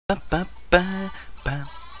I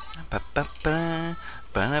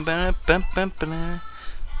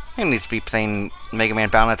need to be playing Mega Man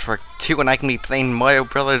Battle Network 2 and I can be playing Mario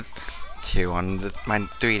Brothers 2 on my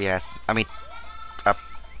 3DS. I mean,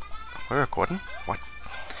 we're recording? What?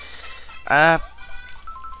 Hi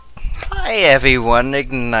everyone,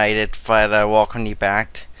 IgnitedFighter, welcome you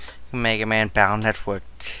back to Mega Man Battle Network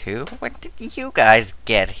 2. When did you guys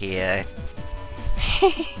get here?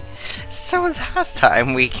 So last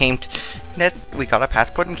time we came to we got a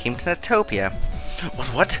passport and came to Netopia.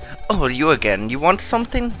 What? Oh, you again. You want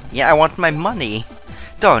something? Yeah, I want my money.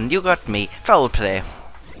 Done, you got me. Foul play.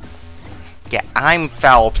 Yeah, I'm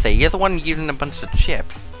foul play. You're the one using a bunch of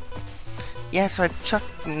chips. Yeah, so I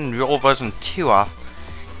chucked in Real version 2 off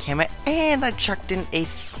camera, and I chucked in a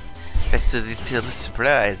special little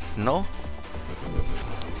surprise, no?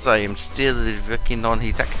 So I am still working on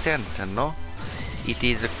his accent, no? It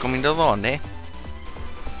is coming along, eh?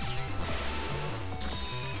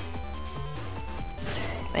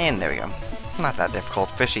 And there we go. Not that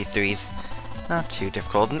difficult. Fishy 3's not too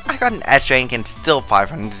difficult. And I got an edge rank and still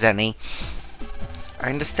 500 zenny.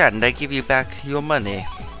 I understand. I give you back your money.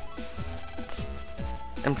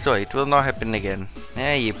 I'm sorry, it will not happen again.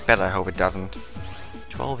 Yeah, you better hope it doesn't.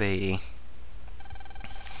 1280.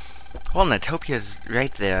 Well, Netopia's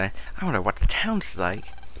right there. I wonder what the town's like.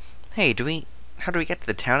 Hey, how do we get to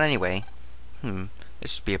the town anyway? There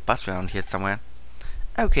should be a bus around here somewhere.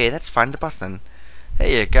 Okay, let's find the bus then.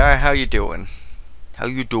 Hey, guy, how you doing? How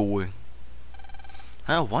you doing?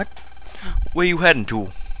 What? Where you heading to?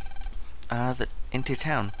 Into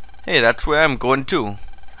town. Hey, that's where I'm going to.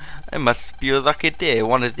 It must be a lucky day.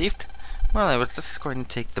 Want a lift? Well, I was just going to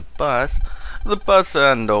take the bus. The bus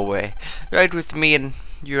on the way. Ride with me and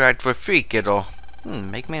you ride for free, kiddo.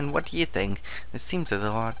 Megaman, what do you think? This seems a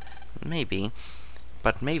lot. Maybe.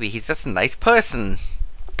 But maybe he's just a nice person.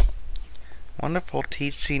 Wonderful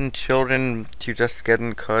teaching children to just get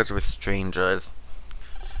in cars with strangers.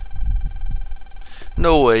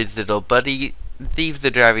 No worries, little buddy. Leave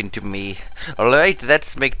the driving to me. Alright,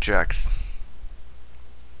 let's make trucks.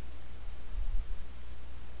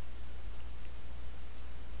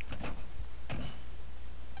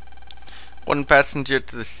 One passenger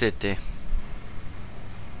to the city.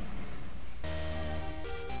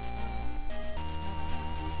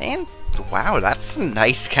 And wow, that's a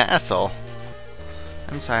nice castle.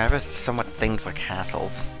 I'm sorry, I have a somewhat thing for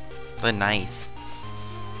castles. They're nice.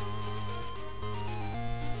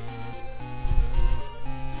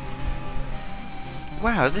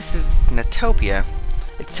 Wow, this is Netopia.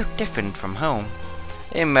 It's so different from home.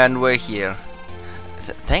 Hey man, we're here.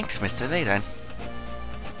 Thanks, Mr. Layden.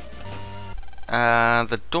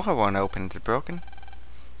 The door won't open. Is it broken?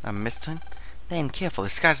 I'm missing. Then careful,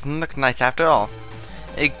 this guy doesn't look nice after all.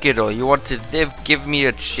 Hey kiddo, you want to live? Give me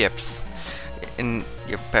your chips. In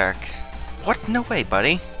your back. What? No way,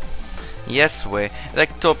 buddy. Yes way.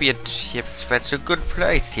 Electopia chips fetch a good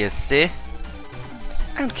price here, see?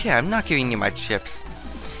 I don't care, I'm not giving you my chips.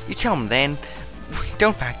 You tell him then.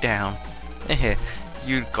 Don't back down.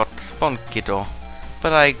 You got spun, kiddo.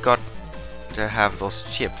 But I got to have those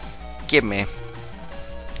chips. Give me.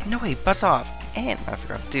 No way, buzz off. And I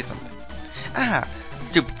forgot to do something.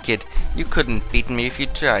 Stupid kid. You couldn't beat me if you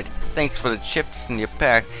tried. Thanks for the chips in your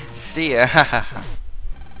pack. See ya.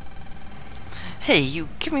 Hey, you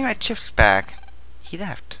give me my chips back. He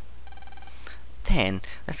left. Then,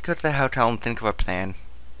 let's go to the hotel and think of a plan.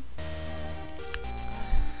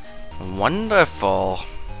 Wonderful.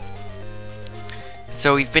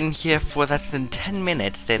 So we've been here for less than 10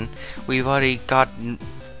 minutes and we've already gotten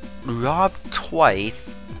robbed twice.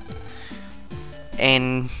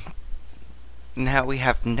 And now we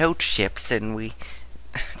have no chips and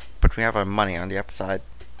but we have our money on the upside.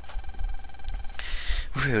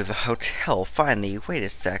 Ooh, the hotel, finally. Wait a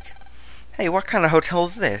sec. Hey, what kind of hotel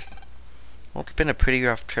is this? Well, it's been a pretty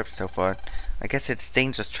rough trip so far. I guess it's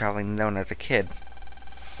dangerous traveling alone as a kid.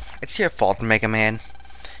 It's your fault, Mega Man.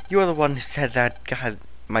 You're the one who said that guy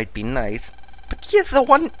might be nice. But you're the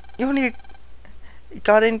one you only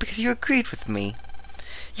got in because you agreed with me.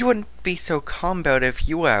 You wouldn't be so calm about it if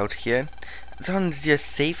you were out here. As long as you're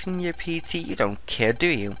safe in your PT, you don't care, do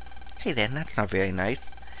you? Hey then, that's not very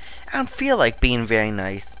nice. I don't feel like being very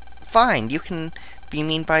nice. Fine, you can be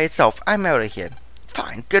mean by yourself. I'm out of here.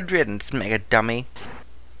 Fine, good riddance, mega dummy.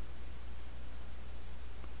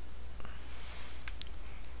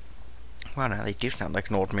 Wow, now they do sound like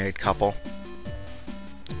an old married couple.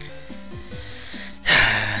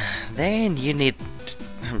 Then you need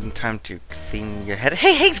time to clean your head.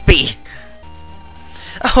 Hey, Higsby!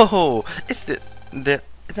 Oh, isn't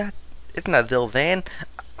that Lil Van?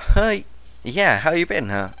 Hi, yeah, how you been,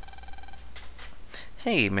 huh?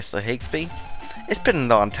 Hey, Mr. Higsby. It's been a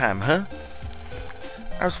long time, huh?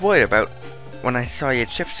 I was worried about when I saw your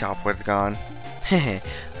chip shop was gone. Hehe,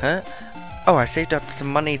 huh? Oh, I saved up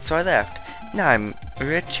some money so I left. Now I'm a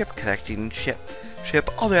rare chip collecting ship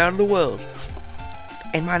all around the world.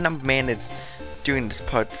 And my number man is doing this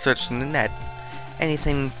part searching the net.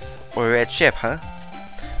 Anything for a red chip, huh?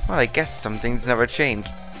 Well, I guess some things never change.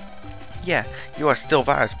 Yeah, you are still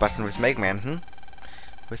virus busting with Megaman, hmm?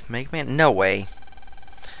 With Megaman? No way.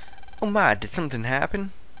 Oh my, did something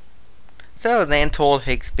happen? So then told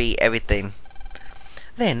Higsby everything.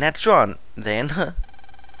 Then that's wrong. Then, huh?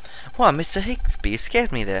 Well, Mr. Higsby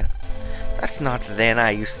scared me there. That's not the then I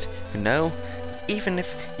used to know. Even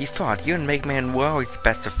if you thought you and Megaman were always the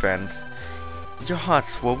best of friends, your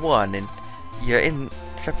hearts were one and you're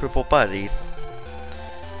inseparable buddies.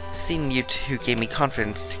 Seeing you two gave me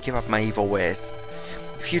confidence to give up my evil ways.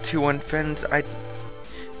 If you two weren't friends, I'd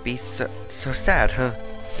be so sad, huh?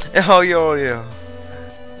 Oh, yo.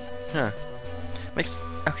 Huh.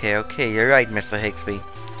 Okay, you're right, Mr. Higsby.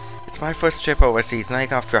 It's my first trip overseas and I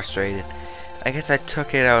got frustrated. I guess I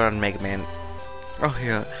took it out on Megaman. Oh,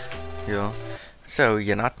 yeah. So,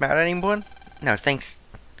 you're not mad anymore? No, thanks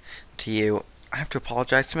to you. I have to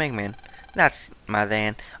apologize to Megaman. That's my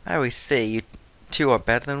then. I always say you two are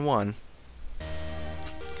better than one.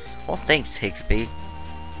 Well, thanks, Higsby.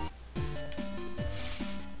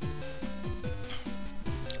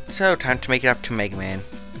 So, time to make it up to Megaman.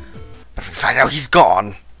 But we find out he's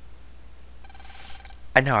gone.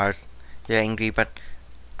 I know you're angry, but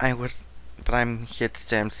I'm here to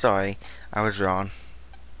say I'm sorry. I was wrong.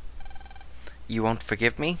 You won't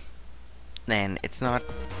forgive me? Then it's not.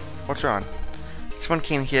 What's wrong? Someone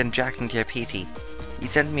came here and jacked into your PT. He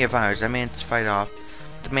sent me a virus. I managed to fight off.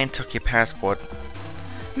 The man took your passport.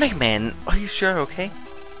 Megaman, are you sure? Okay.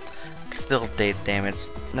 Still data damage.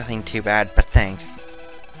 Nothing too bad, but thanks.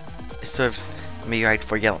 It serves me right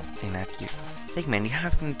for yelling at you. Megaman, you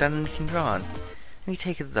haven't done anything wrong. Let me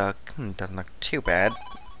take a look. Doesn't look too bad.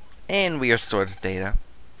 And we restored his data.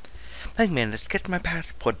 Megaman, let's get my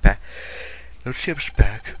passport back. The ship's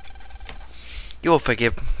back. You will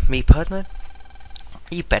forgive me, partner?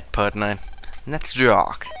 You bet, partner. Let's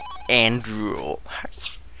rock and roll.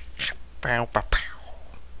 I'm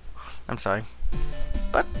sorry.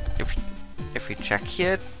 But if we check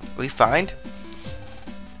here, we find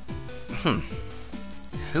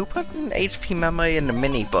who put an HP memory in the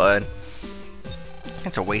mini button?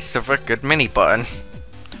 It's a waste of a good mini button.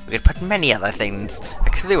 We could put many other things.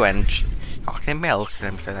 A clue and chocolate milk.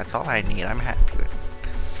 So that's all I need. I'm happy with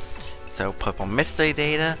it. So purple mystery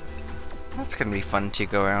data. That's gonna be fun to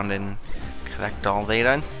go around and collect all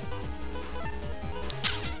data.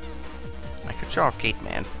 I could show off Gate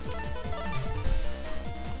Man.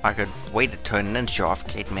 I could wait a turn and then show off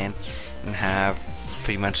Gate Man and have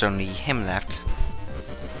pretty much only him left.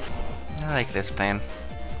 I like this plan.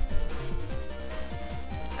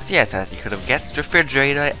 So yes, as you could have guessed,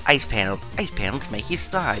 refrigerator, ice panels. Ice panels make you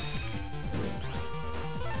slide.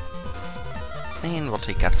 And we'll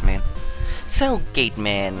take Gutsman. So, Gate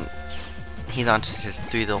Man, he launches his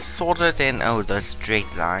 3 little swords and oh, the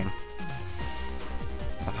straight line.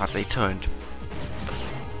 I thought they turned.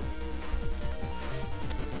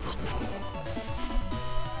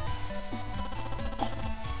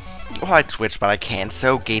 Well, I'd switch, but I can't,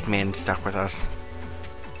 so Gate Man stuck with us.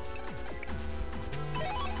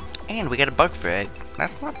 And we get a bug frag.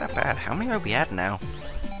 That's not that bad. How many are we at now?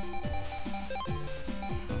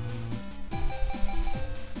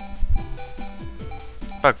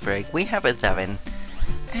 Bug frag. We have 11.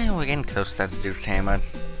 And we're getting close to that Zeus hammer.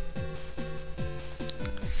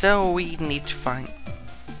 So we need to find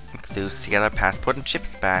clues to get our passport and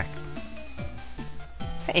chips back.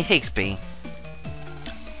 Hey, Higsby.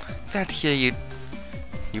 That here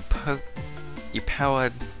you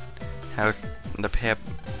powered house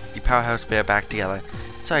you powerhouse bear back together.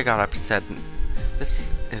 So I got upset. This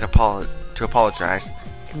is to apologize.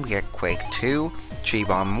 And we get Quake 2, Tree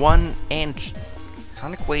Bomb 1, and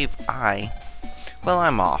Sonic Wave I. Well,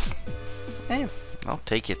 I'm off. Hey, I'll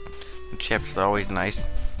take it. The chips are always nice.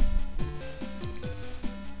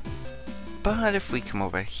 But if we come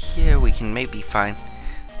over here, we can maybe find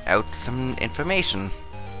out some information.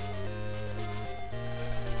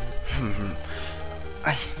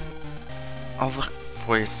 I'll look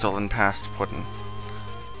for your stolen passport and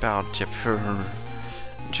battle chip.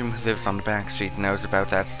 Jim who lives on the back street knows about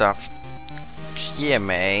that stuff.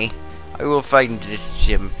 Jimmy, I will find this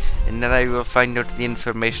Jim, and then I will find out the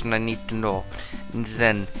information I need to know, and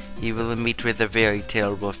then he will meet with a very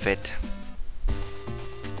terrible fate.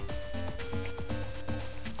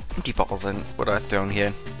 Empty balls and what I've thrown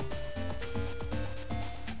here.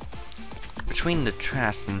 between the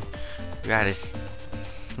trash and rat is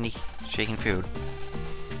shaking food.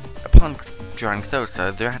 Upon drawing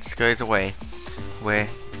closer, the rat scurries away, where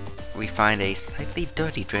we find a slightly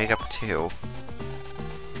dirty drag up too.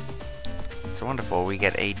 It's wonderful. We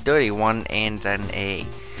get a dirty one and then a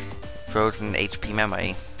frozen HP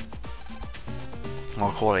memory.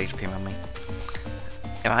 Or cold HP memory.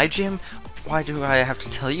 Am I Jim? Why do I have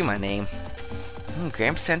to tell you my name?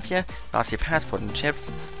 Graham sent you? Lost your passport and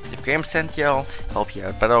chips. If Graham sent you, I'll help you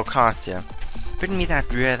out, but it'll cost you. Bring me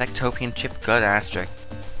that rare Ectopian chip good asterisk.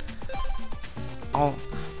 Alright,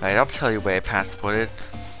 I'll tell you where your passport is.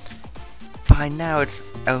 By now it's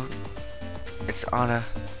out. It's out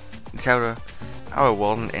of our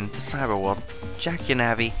world and in the cyber world. Jack your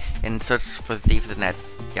navvy and search for the thief of the net.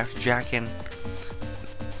 You have to jack in.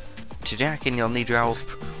 To jack in, you'll need Raoul's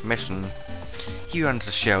permission. He runs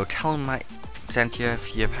the show. Tell him I sent you.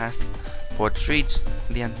 If your passport reaches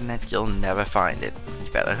the internet, you'll never find it.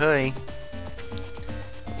 You better hurry.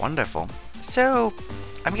 Wonderful. So,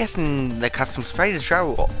 I'm guessing the custom sprite is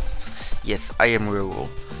Raoul. Yes, I am Raoul.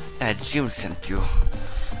 Jim sent you.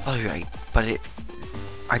 Alright, but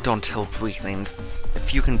I don't help weaklings.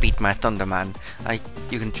 If you can beat my Thunderman,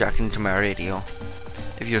 you can jack into my radio.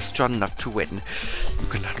 If you're strong enough to win, you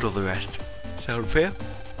can handle the rest. Sound fair?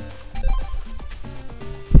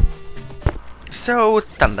 So,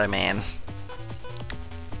 Thunderman.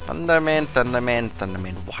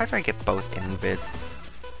 Thunderman. Why do I get both invids?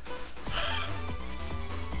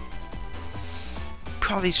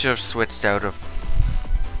 Probably should have switched out of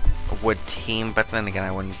a wood team, but then again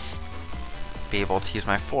I wouldn't be able to use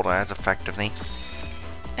my folder as effectively.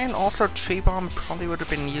 And also Tree Bomb probably would have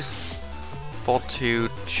been useful to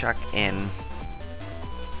chuck in.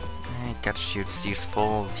 Gut Shoot's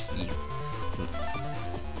useful.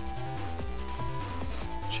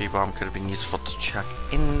 Tree Bomb could have been useful to chuck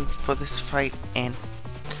in for this fight, and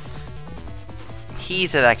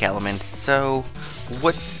he's a deck element, so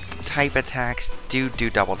wood type attacks do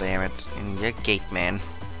double damage in your Gate Man.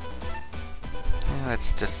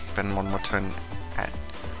 Let's just spend one more turn at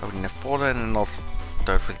opening the folder, and then I'll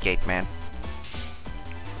start with Gate Man.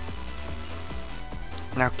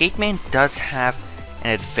 Now, Gate Man does have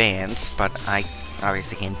an advance, but I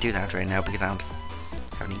obviously can't do that right now because I don't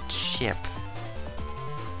have any chips.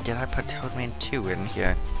 Did I put Toadman 2 in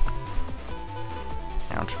here?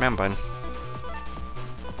 I don't remember.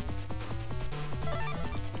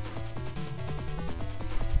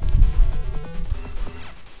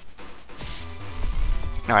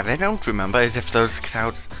 No, what I don't remember is if those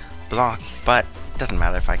clouds block, but it doesn't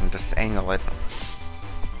matter if I can just angle it.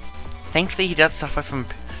 Thankfully, he does suffer from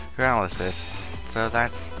paralysis, so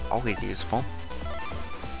that's always useful.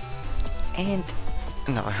 And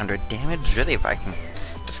another 100 damage, really, if I can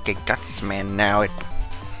just get Gutsman now,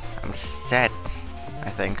 I'm set, I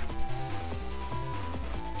think.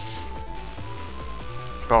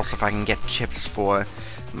 But also if I can get chips for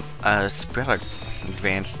spread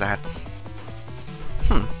advance that.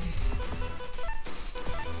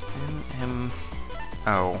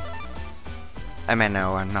 Oh.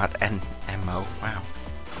 MNO and not NMO. Wow.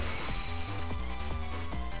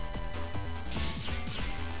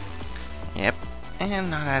 Yep. And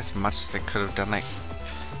not as much as I could have done.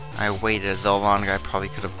 I waited a little longer, I probably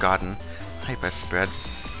could have gotten Hyper Spread.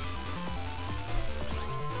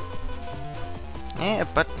 Yeah,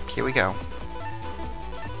 but here we go.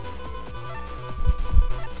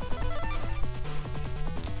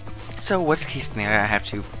 So worst case scenario, I have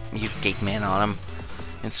to use Gate Man on him.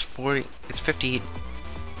 It's 50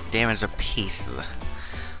 damage a piece,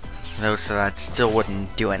 though, so that still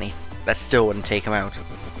wouldn't do any. That still wouldn't take him out.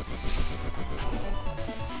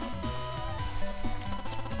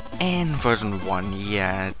 And version 1,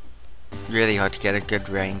 yeah, really hard to get a good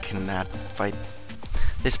rank in that fight.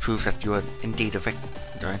 This proves that you are indeed a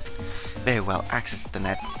victor. Very well, access the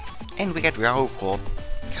net. And we get Raoul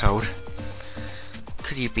code.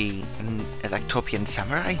 Could you be an Ectopian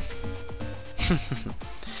samurai?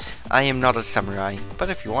 I am not a samurai, but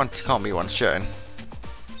if you want to call me one, sure.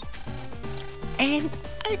 And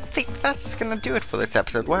I think that's gonna do it for this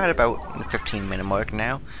episode. We're at about the 15-minute mark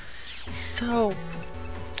now. So,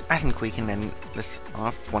 I think we can end this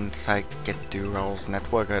off once I get through Raoul's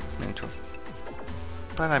network.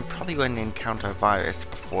 But I'm probably going to encounter a virus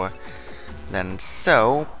before then,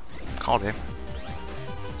 so called it.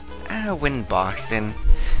 Windbox and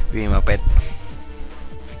remote it.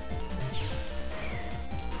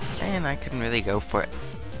 And I couldn't really go for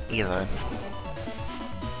either.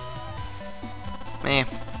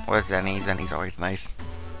 Or Zenny. Zenny's always nice.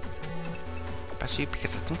 Especially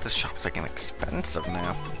because I think the shops are getting expensive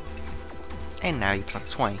now. And now you plus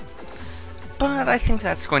 20. But I think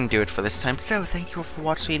that's going to do it for this time. So thank you for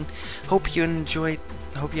watching. Hope you enjoyed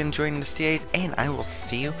the series, and I will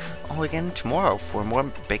see you all again tomorrow for more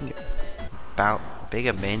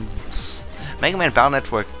Megaman Battle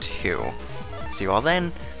Network 2. See you all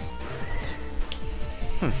then.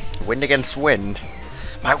 Wind against wind.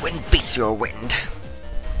 My wind beats your wind.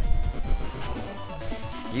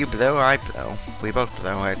 You blow, I blow. We both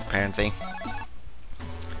blow, apparently.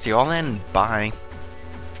 See you all then. Bye.